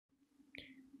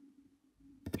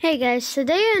Hey guys,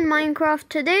 today in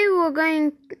Minecraft,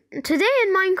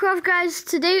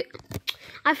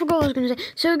 I forgot what I was going to say.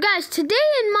 So guys, today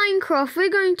in Minecraft,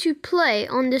 we're going to play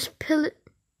on this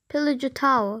Pillager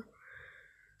Tower.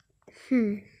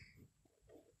 And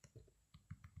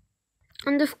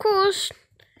of course,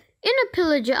 in a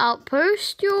Pillager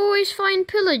Outpost, you always find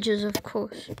pillagers, of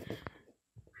course.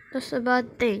 That's a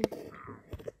bad thing.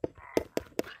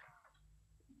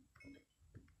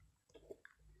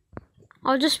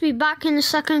 I'll just be back in a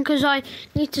second because I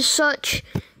need to search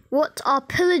what are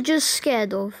pillagers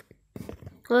scared of.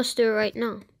 Let's do it right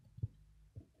now.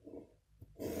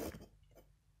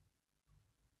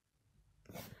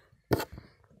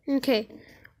 Okay,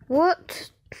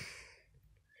 what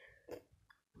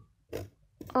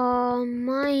are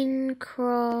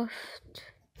Minecraft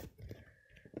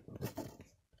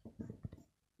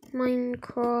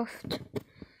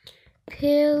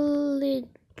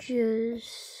pillagers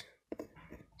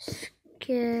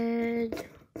scared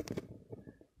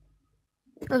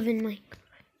of in Minecraft?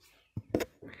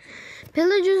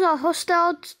 Pillagers are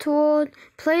hostile toward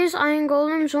players, iron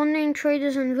golems, wandering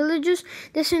traders, and villagers.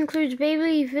 This includes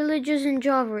Beyblade villagers in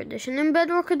Java Edition. In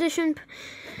Bedrock Edition,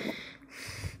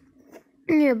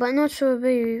 yeah, but not so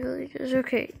baby villagers.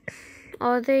 Okay,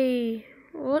 are they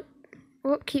what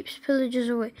keeps pillagers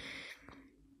away?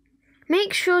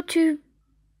 Make sure to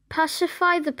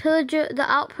pacify the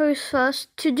outpost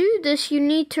first. To do this, you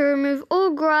need to remove all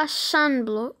grass sand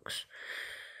blocks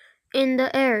in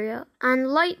the area and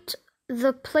light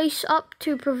the place up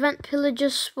to prevent pillager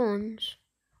spawns.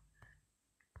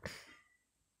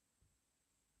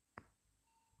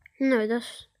 No,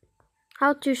 that's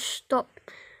how to stop.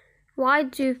 Why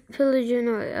do pillager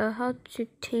know how to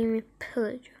tame a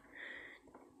pillager?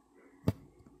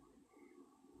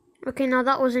 Okay, now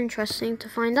that was interesting to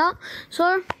find out.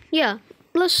 So yeah,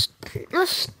 let's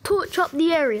torch up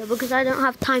the area because I don't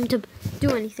have time to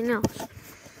do anything else.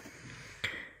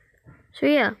 So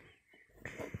yeah.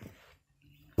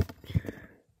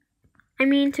 I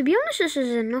mean, to be honest, this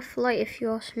is enough light if you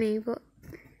ask me, but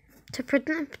if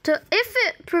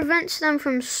it prevents them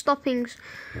from stopping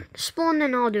spawn,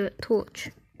 then I'll do it.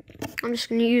 Torch. I'm just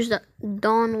gonna use that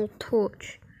Donald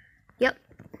torch. Yep,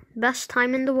 best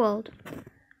time in the world.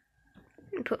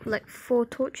 Put like 4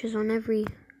 torches on every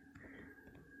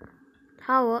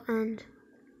tower and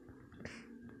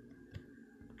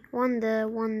one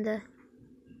there.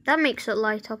 That makes it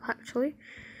light up actually.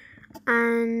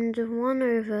 And one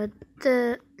over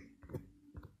the.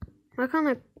 Why can't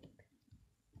I?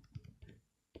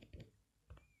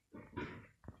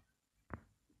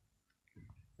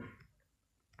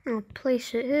 I'll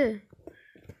place it here.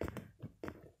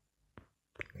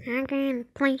 I can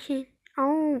place it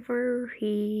over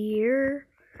here.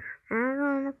 I'm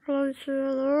gonna place it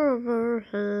over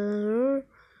here.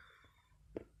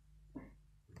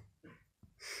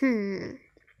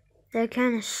 They're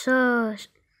kind of sus.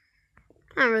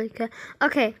 I don't really care.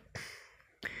 Okay.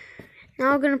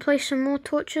 Now I'm gonna place some more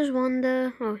torches. One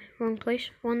there. Oh, wrong place.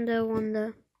 One there.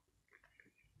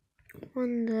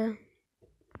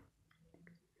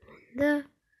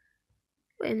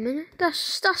 Wait a minute. That's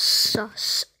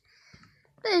sus.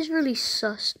 That is really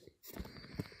sus.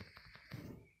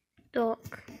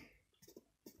 Dark.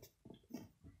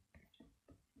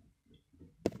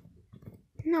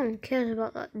 No one cares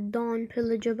about that darn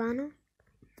pillager banner.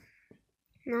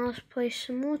 Now let's place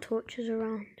some more torches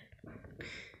around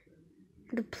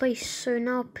the place so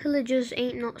now pillagers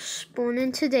ain't not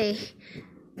spawning today.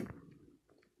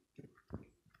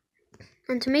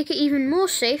 And to make it even more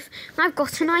safe, I've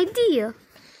got an idea.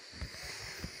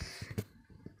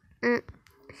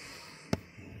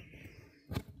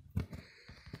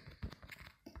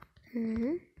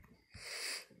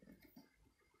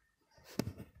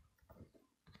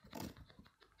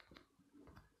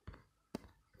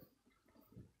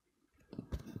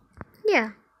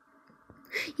 Yeah.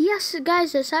 Yes,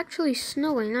 guys, it's actually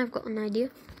snowing. I've got an idea.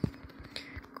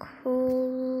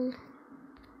 Cauldron.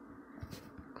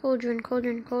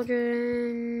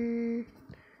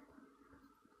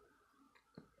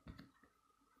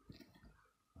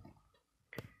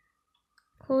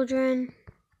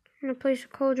 I'm gonna place a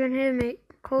cauldron here, mate.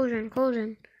 Cauldron.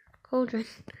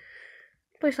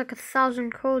 Place like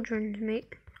 1,000 cauldrons,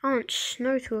 mate. I want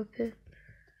snow to appear.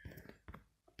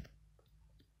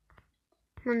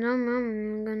 And I'm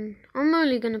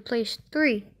only gonna place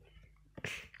 3.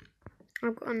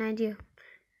 I've got an idea.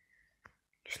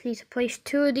 Just need to place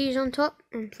 2 of these on top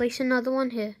and place another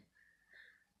one here.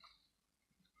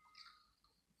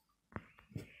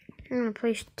 I'm gonna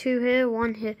place 2 here,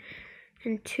 1 here,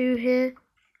 and 2 here,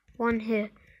 1 here.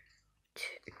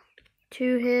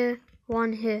 2 here,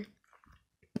 one here.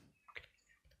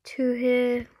 2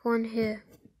 here, 1 here.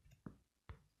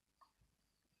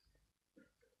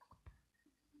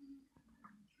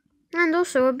 And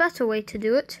also a better way to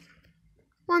do it.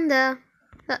 1 there,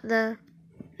 that there,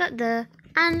 that there,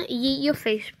 and yeet your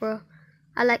face, bro.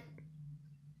 I like...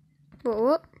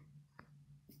 What?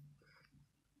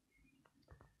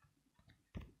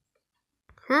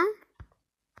 Huh?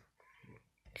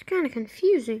 It's kind of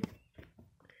confusing.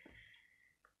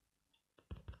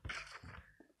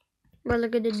 Well,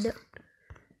 look at it.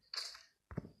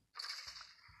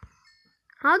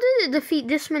 How did it defeat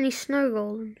this many snow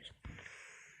golems?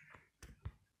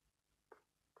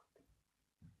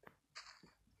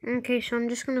 Okay, so I'm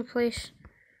just gonna place...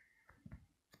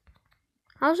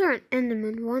 How's there an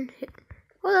Enderman? 1 hit.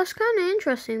 Well, that's kind of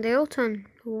interesting. They all turn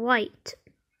white.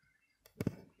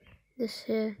 This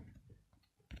here.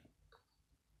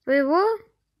 Wait, what?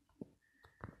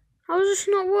 How is this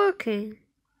not working?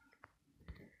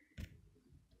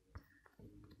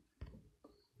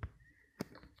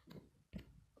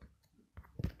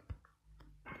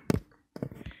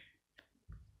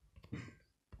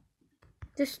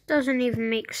 This doesn't even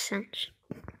make sense.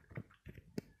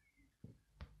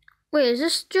 Wait, is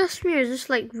this just me or is this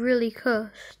like really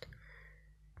cursed?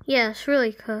 Yeah, it's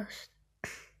really cursed.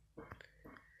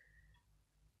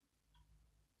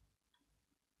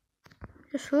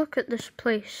 Just look at this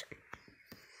place.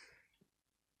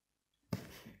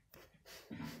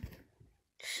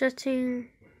 Setting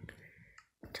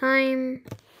time.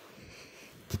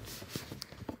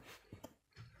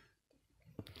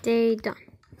 Day done.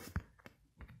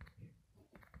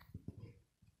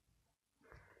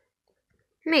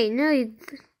 Mate, no,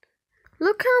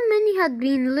 look how many had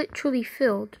been literally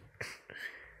filled.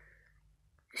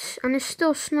 And it's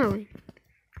still snowing.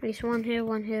 At least 1 here,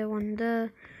 1 here, 1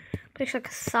 there. Looks like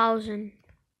 1,000.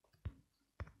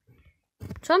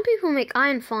 Some people make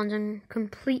iron farms and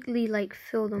completely like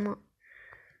fill them up.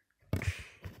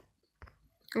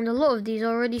 And a lot of these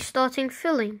are already started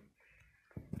filling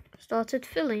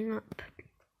up.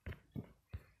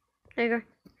 There you go.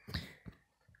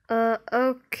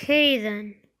 Okay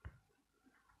then.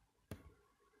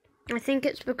 I think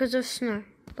it's because of snow,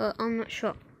 but I'm not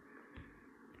sure.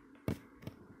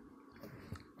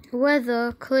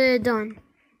 Weather clear done.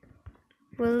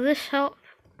 Will this help?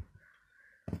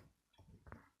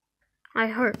 I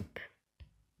hope.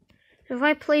 If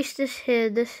I place this here,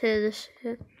 this here, this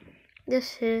here,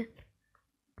 this here.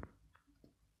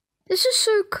 This is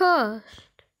so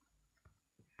cursed.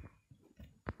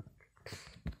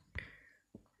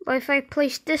 But if I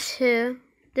place this here,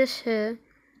 this here,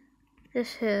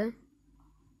 this here,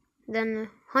 then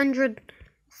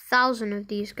 100,000 of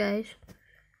these guys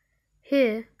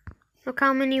here. Look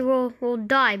how many will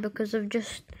die because of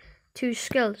just 2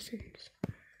 skeletons.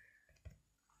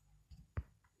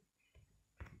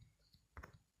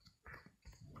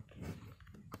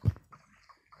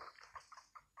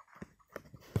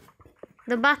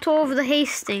 The Battle of the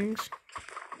Hastings.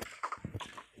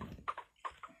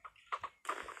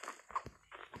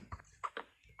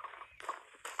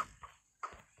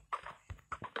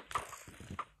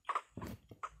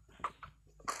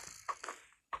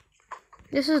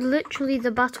 This is literally the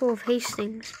Battle of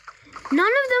Hastings. None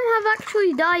of them have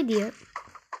actually died yet.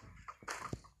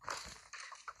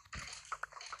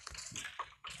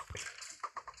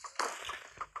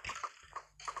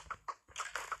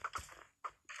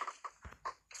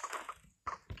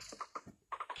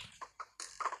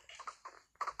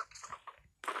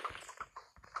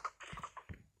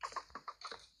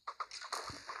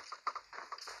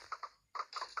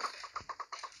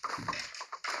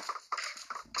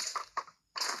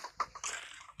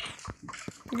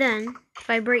 Then, if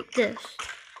I break this,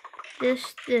 and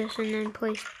then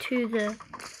place 2 there,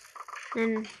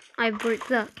 then I break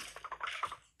that.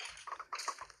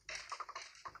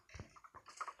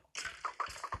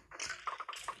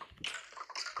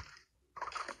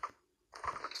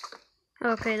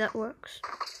 Okay, that works.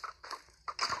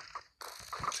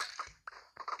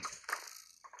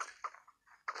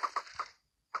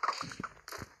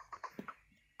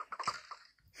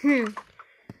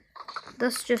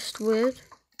 That's just weird.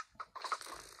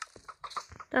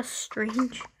 That's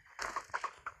strange.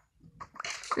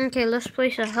 Okay, let's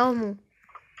place a helmet.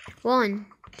 1,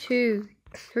 2,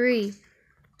 3,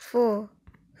 4,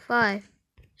 5,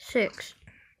 6.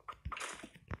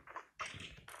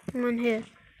 1 here,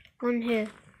 1 here.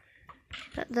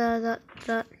 That.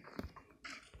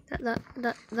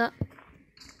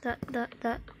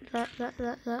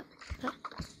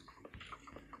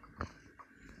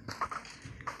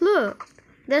 Look,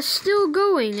 they're still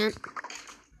going and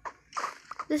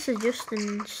This is just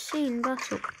an insane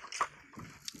battle.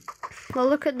 Well,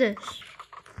 look at this.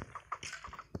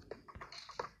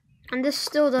 And this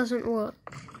still doesn't work.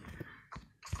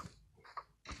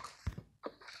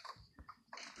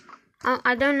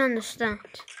 I don't understand.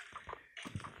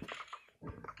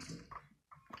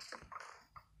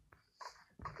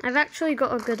 I've actually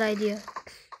got a good idea.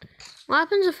 What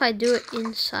happens if I do it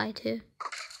inside here?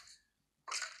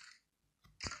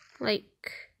 Like,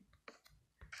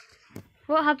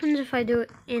 what happens if I do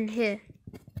it in here?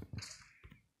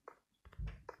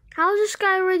 How's this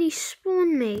guy already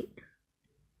spawned, mate?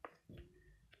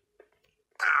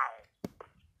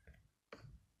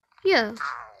 Yeah.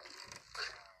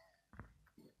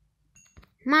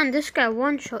 Man, this guy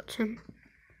one-shots him.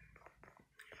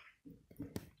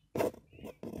 I'm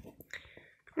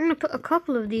gonna put a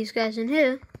couple of these guys in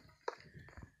here.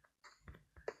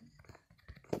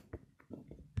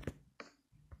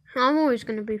 I'm always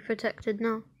gonna be protected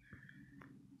now.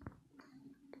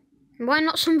 Why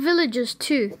not some villagers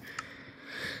too?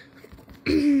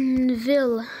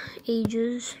 Villagers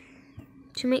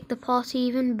to make the party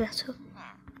even better.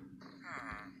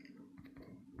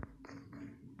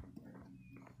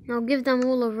 I'll give them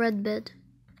all a red bed.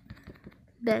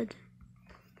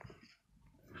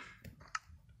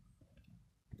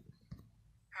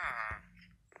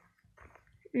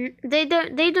 They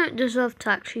don't deserve to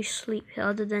actually sleep here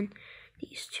other than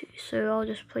these two. So I'll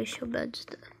just place your beds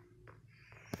there.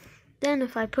 Then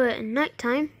if I put it in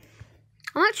nighttime,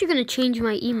 I'm actually going to change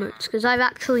my emotes because I've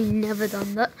actually never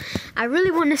done that. I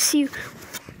really want to see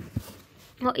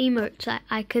what emotes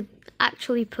I could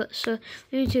actually put. So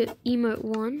let me do emote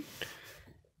 1.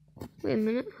 Wait a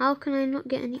minute, how can I not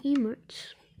get any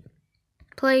emotes?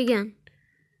 Play again.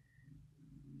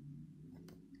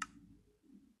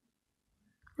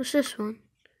 What's this one?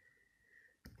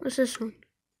 What's this one?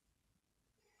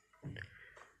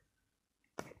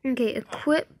 Okay,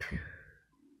 equip.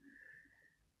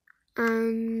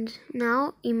 And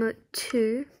now emote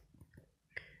 2.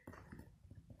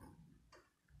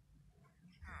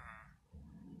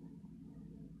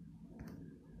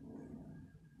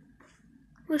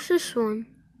 What's this one?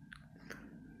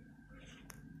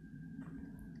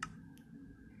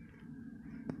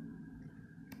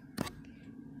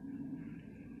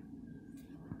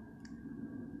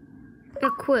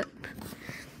 Equip.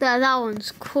 That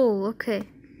one's cool, okay.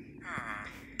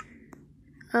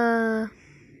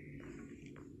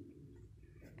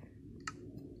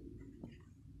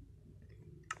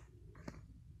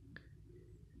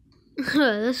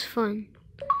 That's fun.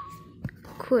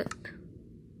 Equip.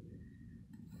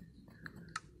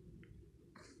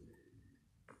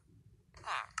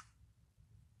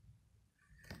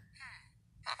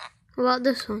 What about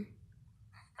this one?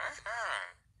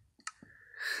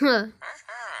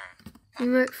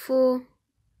 Emote 4.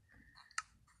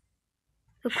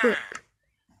 Equip.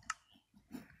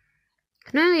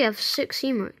 Can only have 6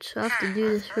 emotes, so I have to do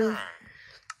this really.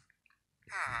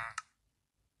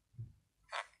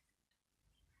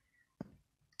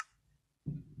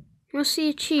 What's the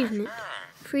achievement?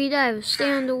 Free divers.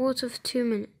 Stay underwater for 2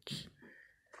 minutes.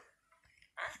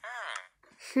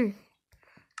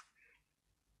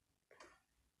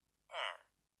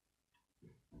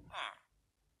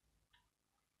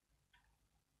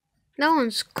 That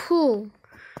one's cool.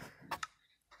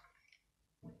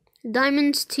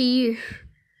 Diamonds to you.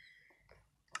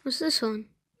 What's this one?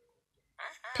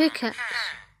 Pickaxe.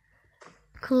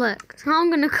 Collect. How I'm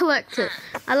gonna collect it?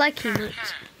 I like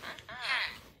emotes.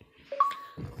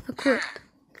 Equip.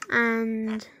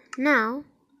 And now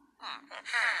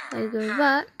I go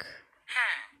back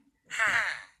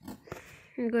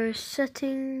and go to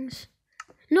settings.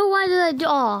 No, why did I do?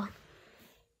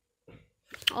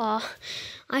 Oh,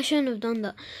 I shouldn't have done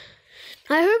that.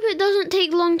 I hope it doesn't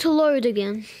take long to load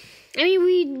again. I mean,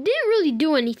 we didn't really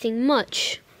do anything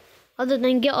much other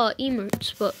than get our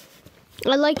emotes, but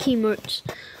I like emotes.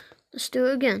 Let's do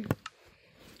it again.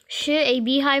 Share a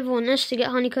beehive or nest to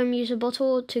get honeycomb. Use a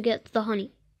bottle to get the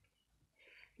honey.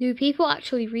 Do people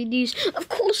actually read these? Of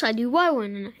course I do. Why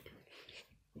wouldn't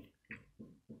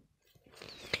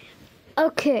I?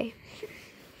 Okay.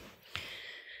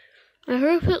 I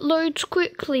hope it loads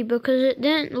quickly because it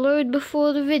didn't load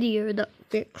before the video that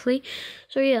quickly.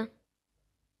 So yeah.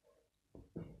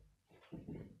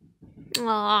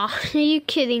 Ah, are you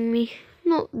kidding me?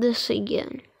 Not this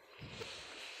again.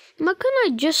 Why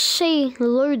couldn't I just say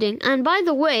loading? And by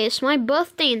the way, it's my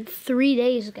birthday in 3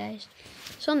 days, guys.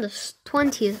 It's on the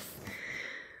 20th.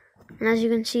 And as you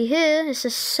can see here, it's the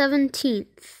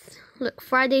 17th. Look,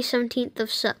 Friday 17th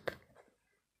of Sep.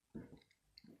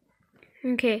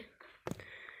 Okay.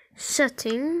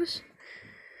 Settings.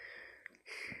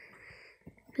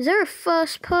 Is there a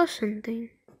first person thing?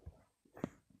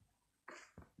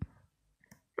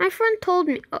 My friend told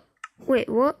me. Oh, wait,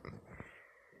 what?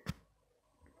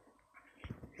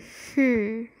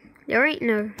 There ain't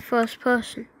no first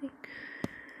person thing.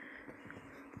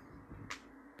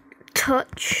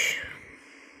 Touch.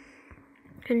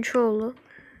 Controller.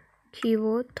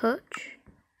 Keyboard. Touch.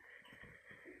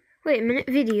 Wait a minute,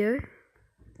 video.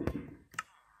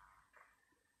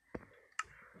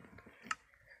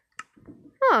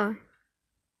 Oh.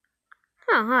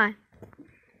 Oh, hi.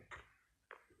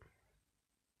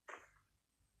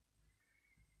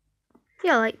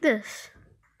 Yeah, like this.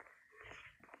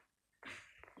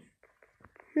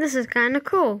 This is kind of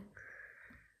cool.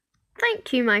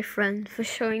 Thank you, my friend, for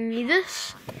showing me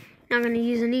this. I'm going to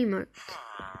use an emote.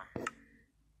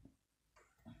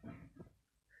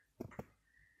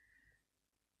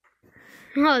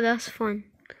 Oh, that's fun.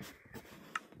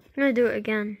 I'm going to do it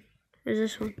again. There's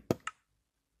this one.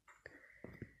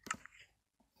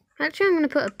 Actually, I'm going to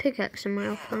put a pickaxe in my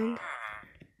offhand.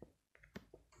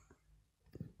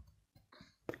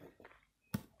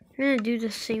 I'm going to do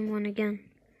the same one again.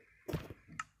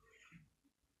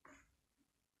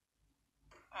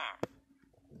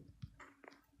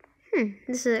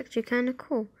 This is actually kind of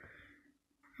cool.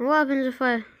 And what happens if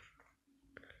I...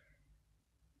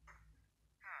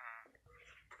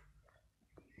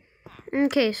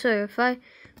 Okay, so if I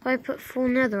put full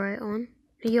netherite on,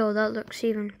 yo, that looks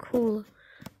even cooler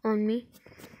on me.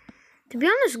 To be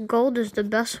honest, gold is the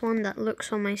best one that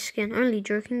looks on my skin. Only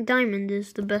joking, diamond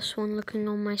is the best one looking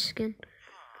on my skin.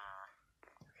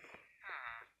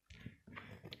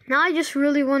 Now I just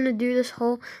really want to do this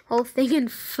whole thing in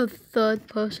third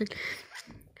person.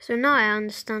 So now I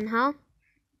understand how.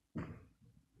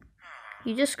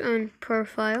 You just go in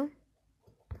profile.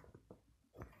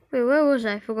 Wait, where was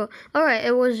I? I forgot. Alright,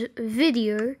 it was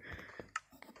video.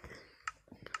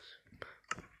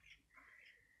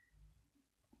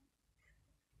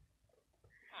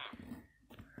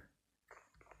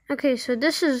 Okay, so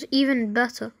this is even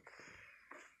better.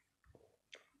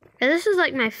 Yeah, this is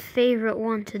like my favorite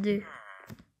one to do.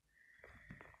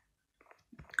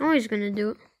 I'm always gonna do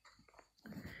it.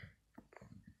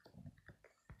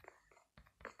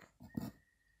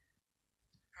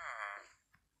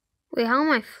 Wait, how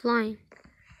am I flying?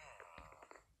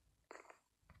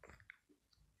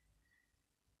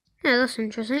 Yeah, that's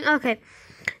interesting. Okay,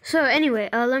 so anyway,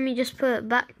 let me just put it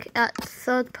back at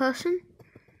third person.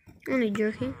 Only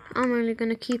joking. I'm only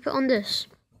gonna keep it on this.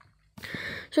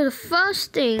 So the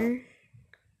first thing...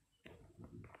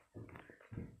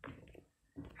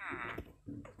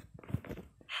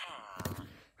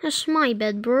 That's my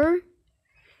bed, bro.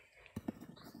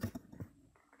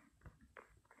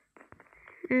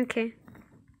 Okay.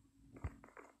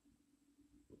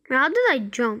 Now, how did I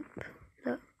jump?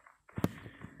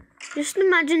 Just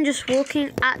imagine just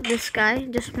walking at this guy,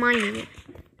 just mining it.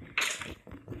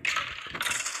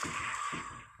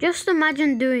 Just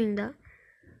imagine doing that.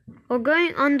 Or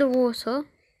going underwater.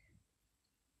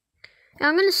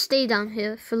 I'm gonna stay down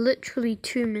here for literally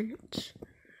 2 minutes.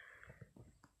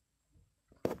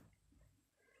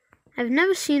 I've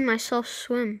never seen myself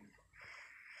swim.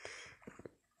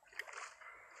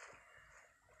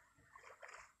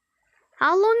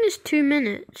 How long is 2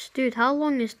 minutes? Dude, how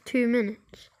long is 2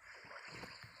 minutes?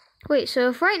 Wait, so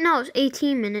if right now it's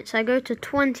 18 minutes, I go to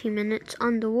 20 minutes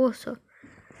underwater.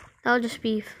 That'll just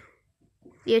be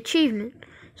the achievement.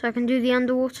 So I can do the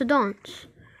underwater dance.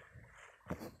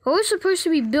 What we're supposed to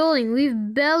be building,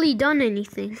 we've barely done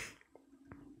anything.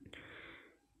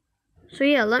 So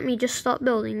yeah, let me just start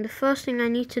building. The first thing I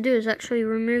need to do is actually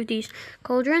remove these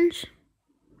cauldrons.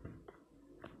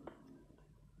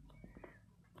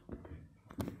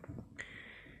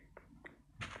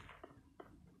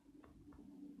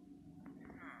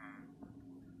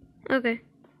 Okay.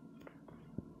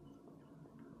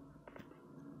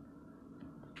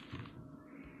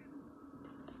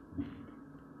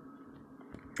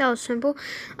 That was simple.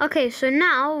 Okay, so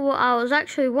now what I was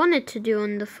actually wanted to do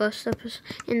in the first episode,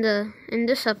 in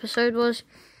this episode, was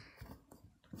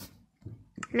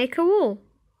make a wall.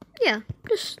 Yeah,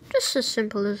 just as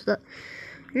simple as that.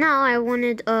 Now I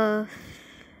wanted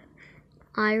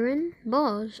iron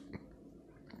bars.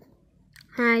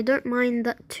 I don't mind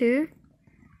that too.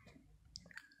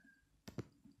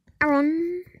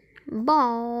 Iron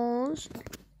bars.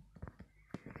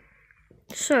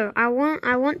 So I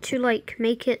want to like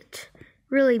make it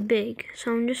really big.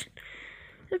 So I'm just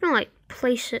gonna like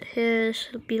place it here. So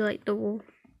it'll be like the wall.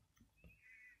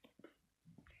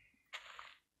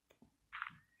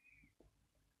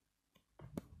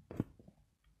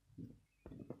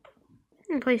 I'm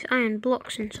gonna place iron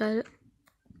blocks inside it.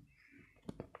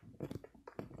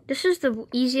 This is the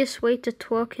easiest way to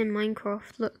twerk in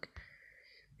Minecraft. Look.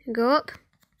 Go up.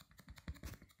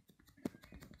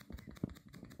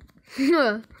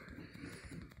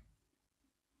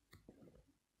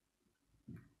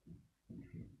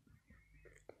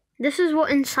 This is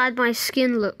what inside my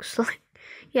skin looks like.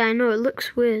 Yeah, I know, it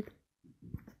looks weird.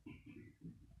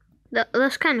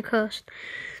 That's kind of cursed.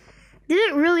 Did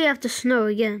it really have to snow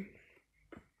again?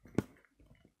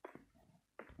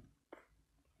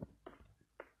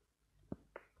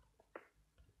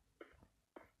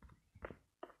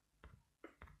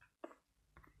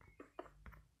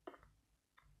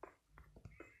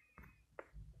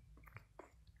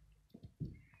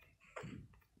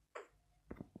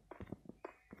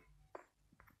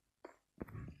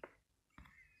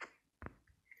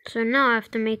 So now I have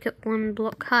to make it 1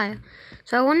 block higher.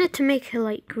 So I wanted to make it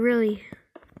like really...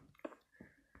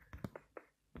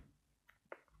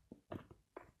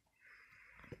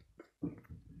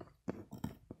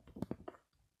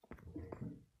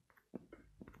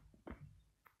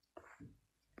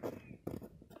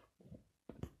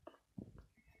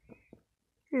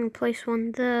 I'm gonna place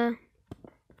one there.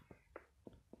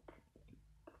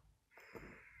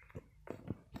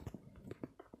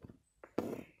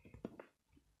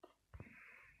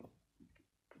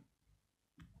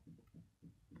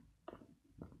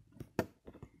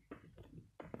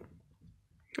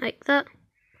 Like that.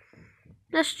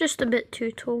 That's just a bit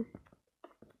too tall.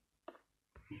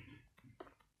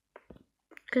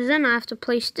 Because then I have to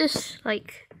place this,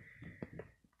 like...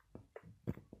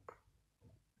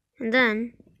 And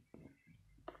then...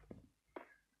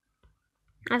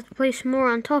 I have to place more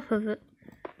on top of it.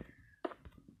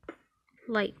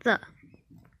 Like that.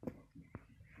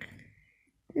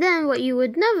 Then what you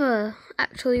would never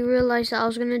actually realize that I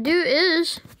was going to do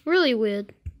is really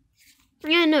weird.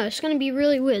 Yeah, I know, it's going to be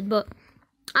really weird, but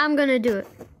I'm going to do it.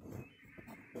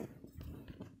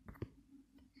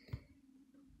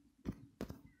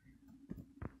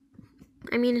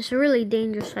 I mean, it's a really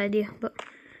dangerous idea, but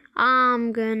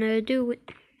I'm going to do it.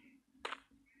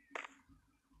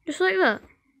 Just like that.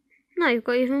 Now you've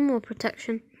got even more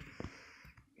protection.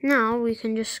 Now we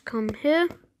can just come here.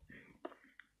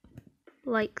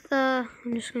 Like that.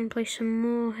 I'm just going to place some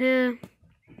more here.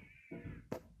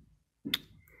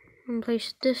 And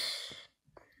place this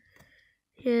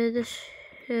here, this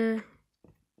here.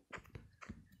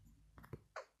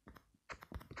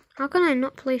 How can I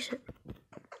not place it?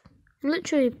 I'm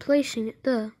literally placing it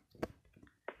there.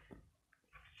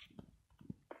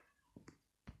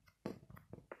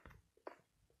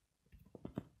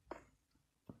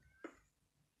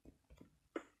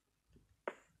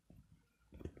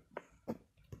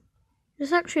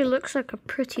 This actually looks like a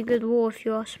pretty good wall if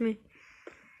you ask me.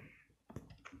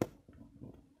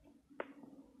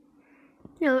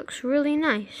 Yeah, it looks really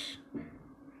nice.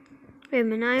 Wait a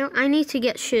minute, I need to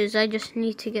get shoes. I just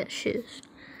need to get shoes.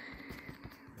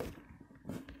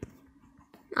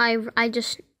 I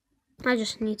just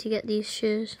need to get these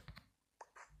shoes.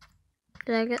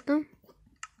 Did I get them?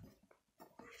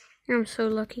 I'm so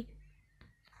lucky.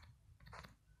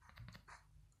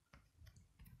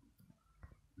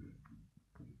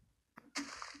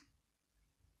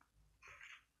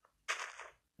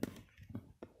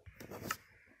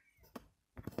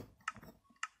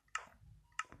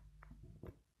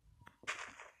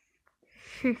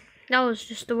 That was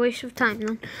just a waste of time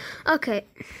then. Okay.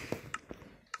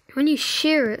 When you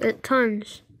shear it, it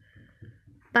turns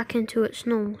back into its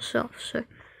normal self. So,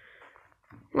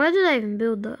 where did I even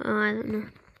build that? Oh, I don't know.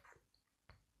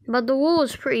 But the wall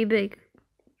is pretty big.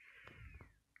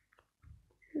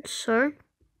 So,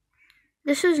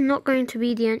 this is not going to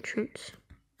be the entrance.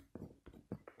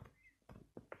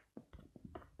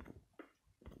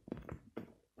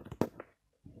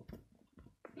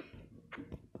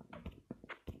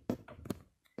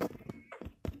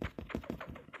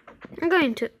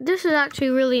 This is actually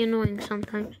really annoying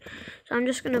sometimes. So I'm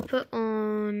just going to put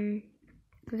on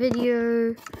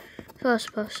video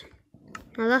first person.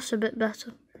 Now that's a bit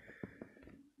better.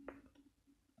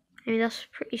 I mean, that's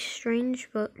pretty strange,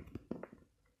 but...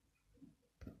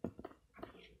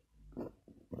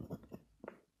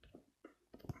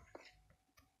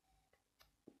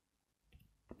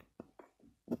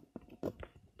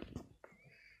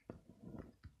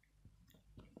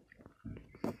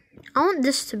 I want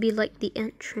this to be like the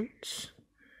entrance.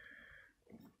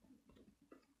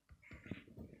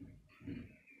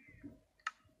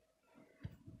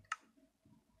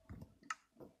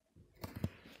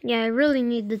 Yeah, I really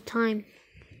need the time.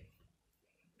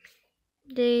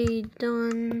 Day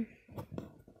done.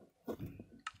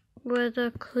 Weather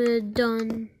clear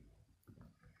done.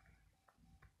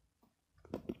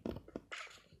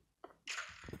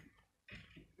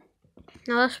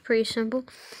 Now that's pretty simple.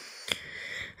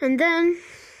 And then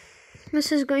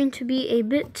this is going to be a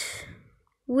bit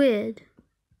weird,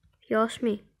 if you ask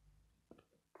me.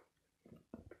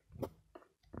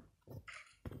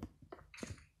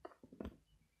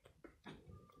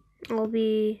 I'll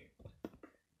be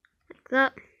like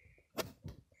that.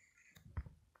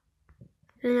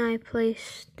 Then I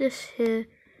place this here.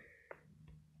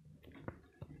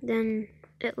 Then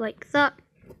it like that.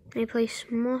 I place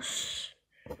moss.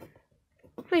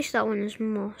 Place that one as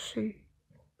moss, and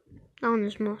that one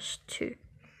is moss too.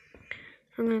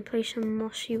 I'm going to place a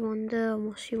mossy one there, a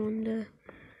mossy one there.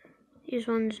 These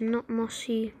ones not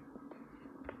mossy.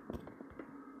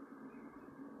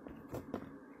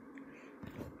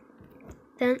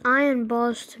 Then iron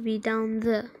bars to be down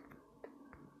there.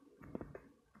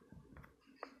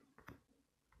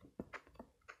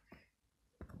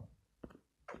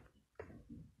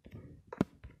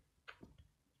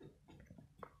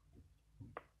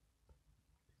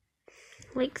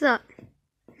 Like that.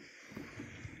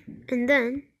 And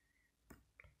then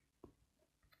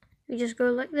we just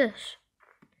go like this.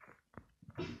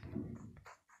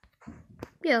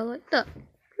 Yeah, like that.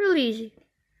 Real easy.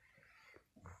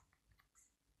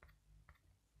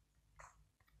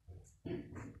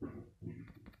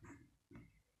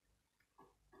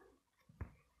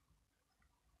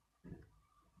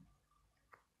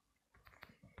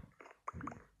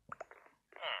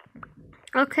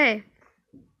 Okay.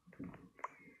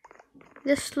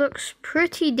 This looks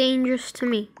pretty dangerous to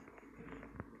me.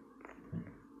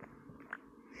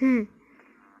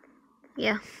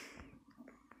 Yeah.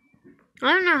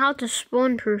 I don't know how to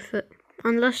spawn proof it,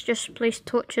 unless just place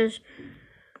torches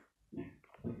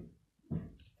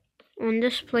on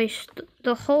this place,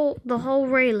 the whole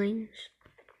railings.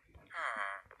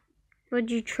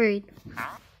 What'd you trade?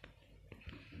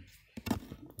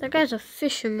 That guy's a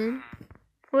fisherman.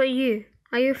 What are you?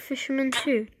 Are you a fisherman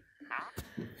too?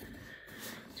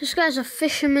 This guy's a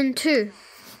fisherman too.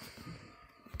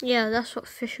 Yeah, that's what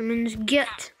fishermen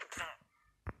get.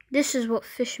 This is what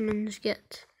fishermen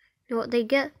get. You know what they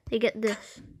get? They get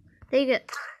this. They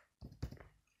get...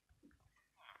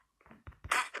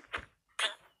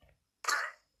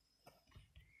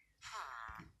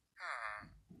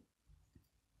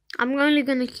 I'm only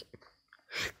gonna...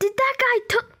 Did that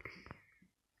guy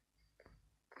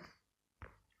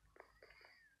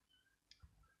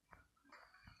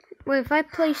Wait, if I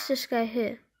place this guy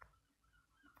here.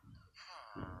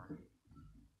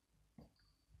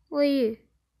 What are you?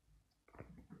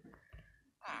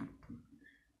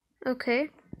 Okay.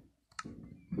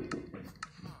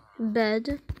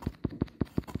 Bed.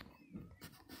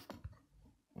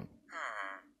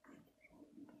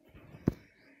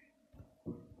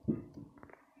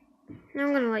 Now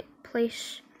I'm gonna like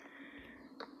place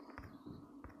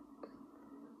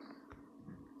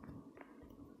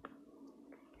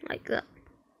like that.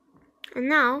 And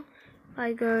now if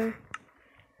I go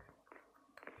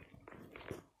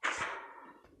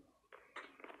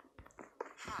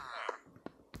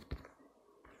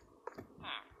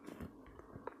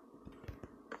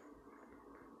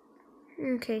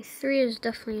okay, 3 is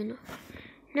definitely enough.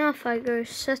 Now if I go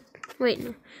set, wait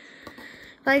no.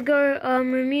 If I go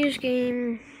remove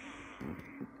game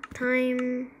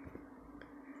time,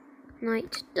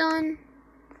 night done.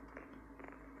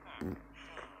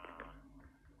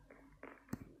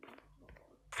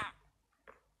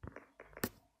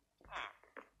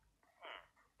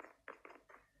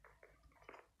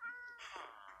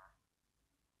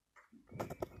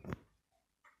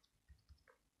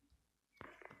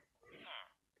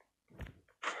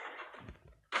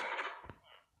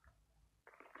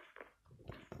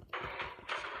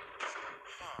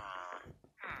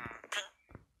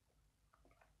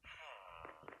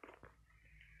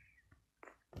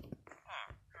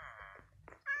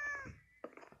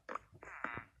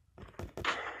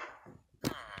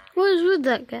 What is with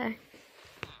that guy?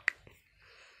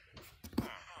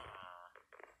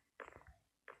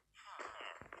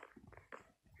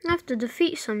 I have to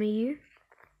defeat some of you.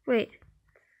 Wait.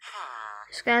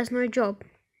 This guy has no job.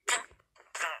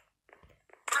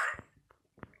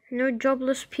 No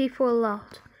jobless people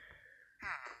allowed.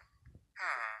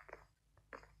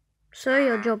 So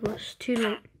you're jobless. Too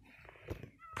late.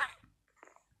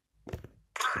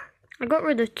 I got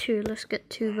rid of 2. Let's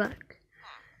get 2 back.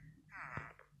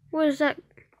 What is that?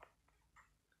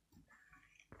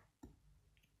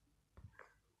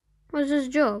 What's his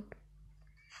job?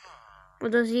 Or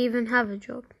does he even have a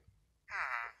job?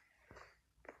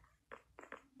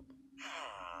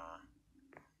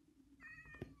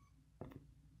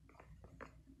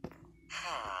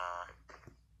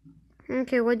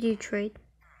 Okay, what do you trade?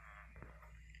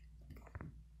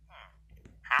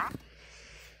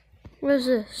 What is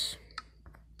this?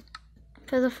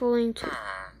 Feather falling to.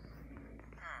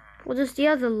 What does the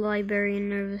other librarian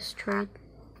know this trade?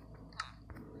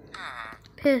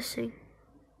 Piercing.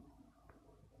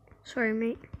 Sorry,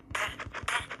 mate.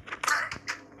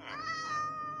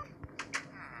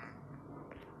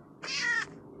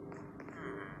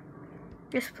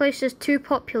 This place is too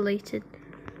populated.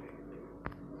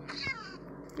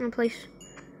 I'll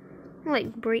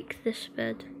like break this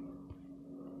bed.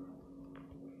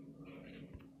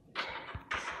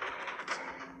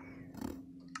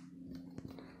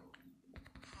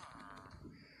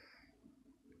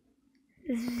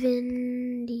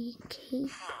 Vindicator.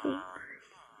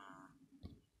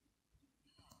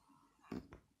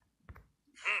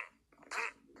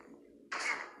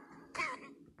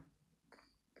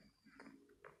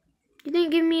 You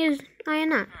didn't give me his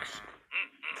iron axe.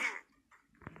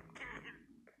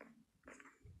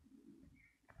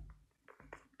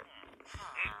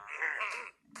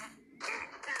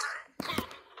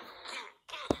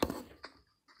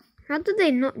 How did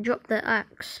they not drop their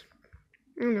axe?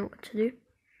 I don't know what to do.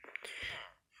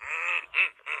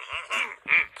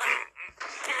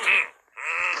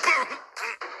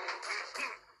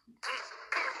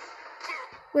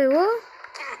 Wait, what?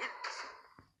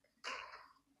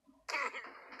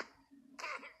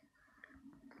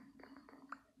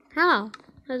 How?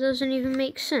 That doesn't even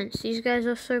make sense. These guys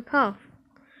are so powerful.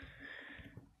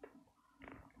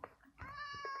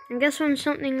 I guess when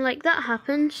something like that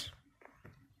happens,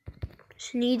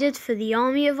 it's needed for the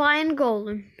army of iron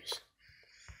golems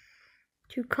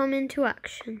to come into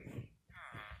action.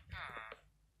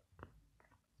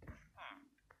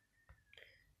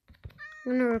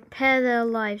 I'm gonna repair their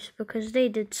lives because they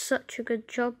did such a good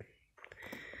job.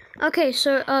 Okay,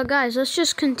 so guys, let's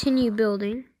just continue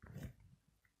building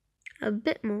a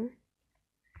bit more,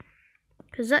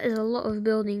 because that is a lot of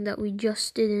building that we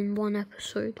just did in one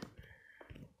episode.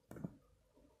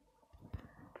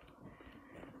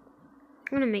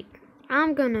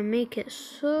 I'm gonna make it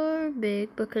so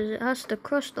big because it has to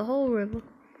cross the whole river.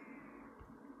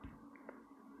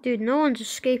 Dude, no one's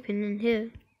escaping in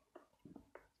here.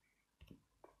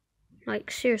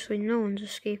 Like, seriously, no one's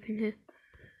escaping here.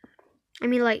 I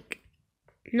mean, like,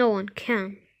 no one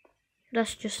can.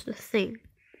 That's just the thing.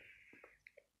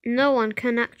 No one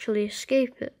can actually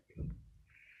escape it.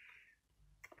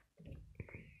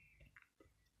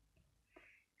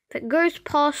 If it goes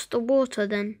past the water,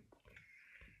 then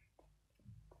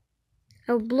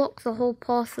it'll block the whole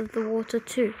path of the water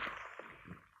too.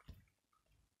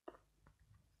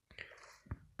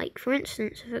 Like, for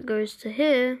instance, if it goes to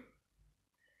here,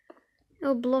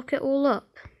 it'll block it all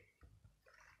up.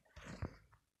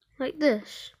 Like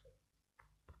this.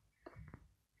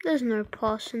 There's no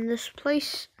pass in this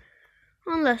place.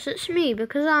 Unless it's me,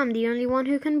 because I'm the only one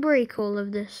who can break all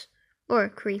of this. Or a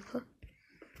creeper.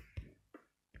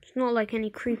 It's not like any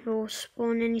creeper will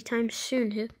spawn anytime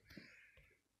soon here.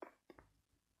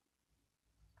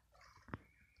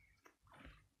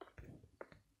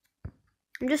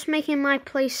 I'm just making my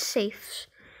place safe.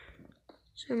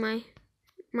 So my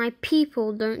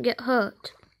people don't get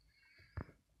hurt.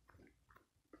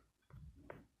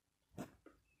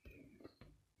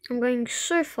 I'm going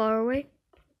so far away.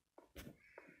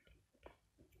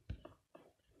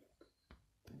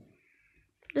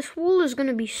 This wall is going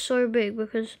to be so big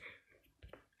because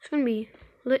it's going to be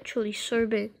literally so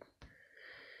big.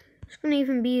 It's going to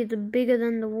even be bigger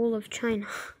than the wall of China.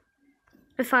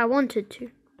 If I wanted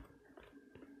to.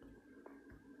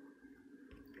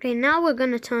 Okay, now we're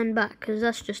going to turn back because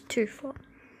that's just too far.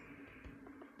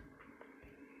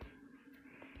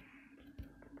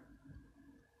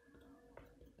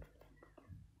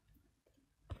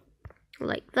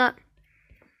 Like that.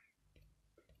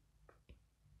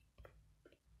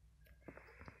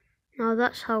 Now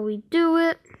that's how we do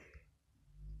it.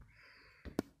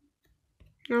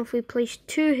 Now if we place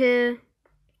 2 here.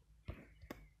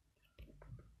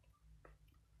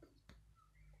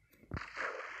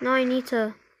 Now I need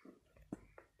to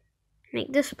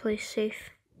make this place safe.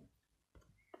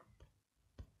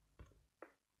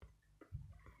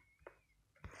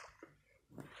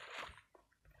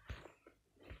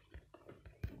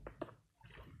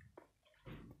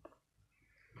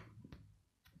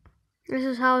 This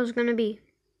is how it's gonna be.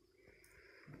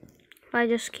 If I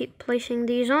just keep placing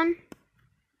these on.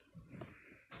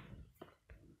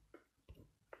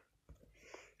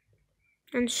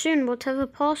 And soon, whatever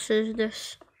passes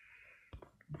this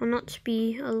will not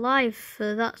be alive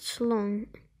for that long.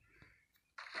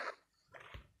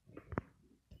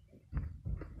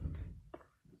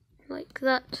 Like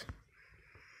that.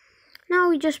 Now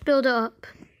we just build it up.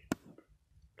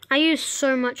 I use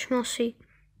so much mossy.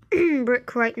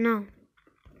 brick right now.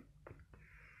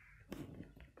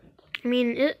 I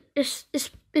mean,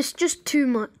 it's just too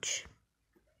much.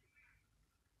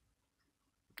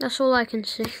 That's all I can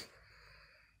say.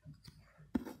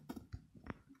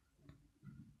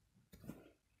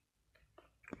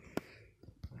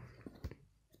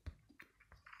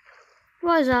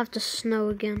 Why does it have to snow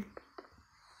again?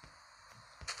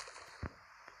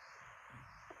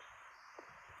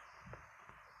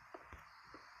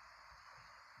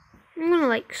 I'm gonna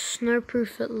like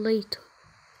snowproof it later.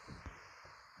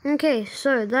 Okay,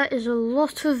 so that is a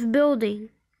lot of building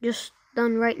just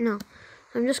done right now.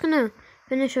 I'm just gonna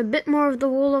finish a bit more of the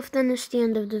wall off, then it's the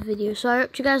end of the video. So I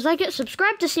hope you guys like it.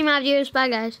 Subscribe to see my videos. Bye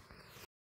guys.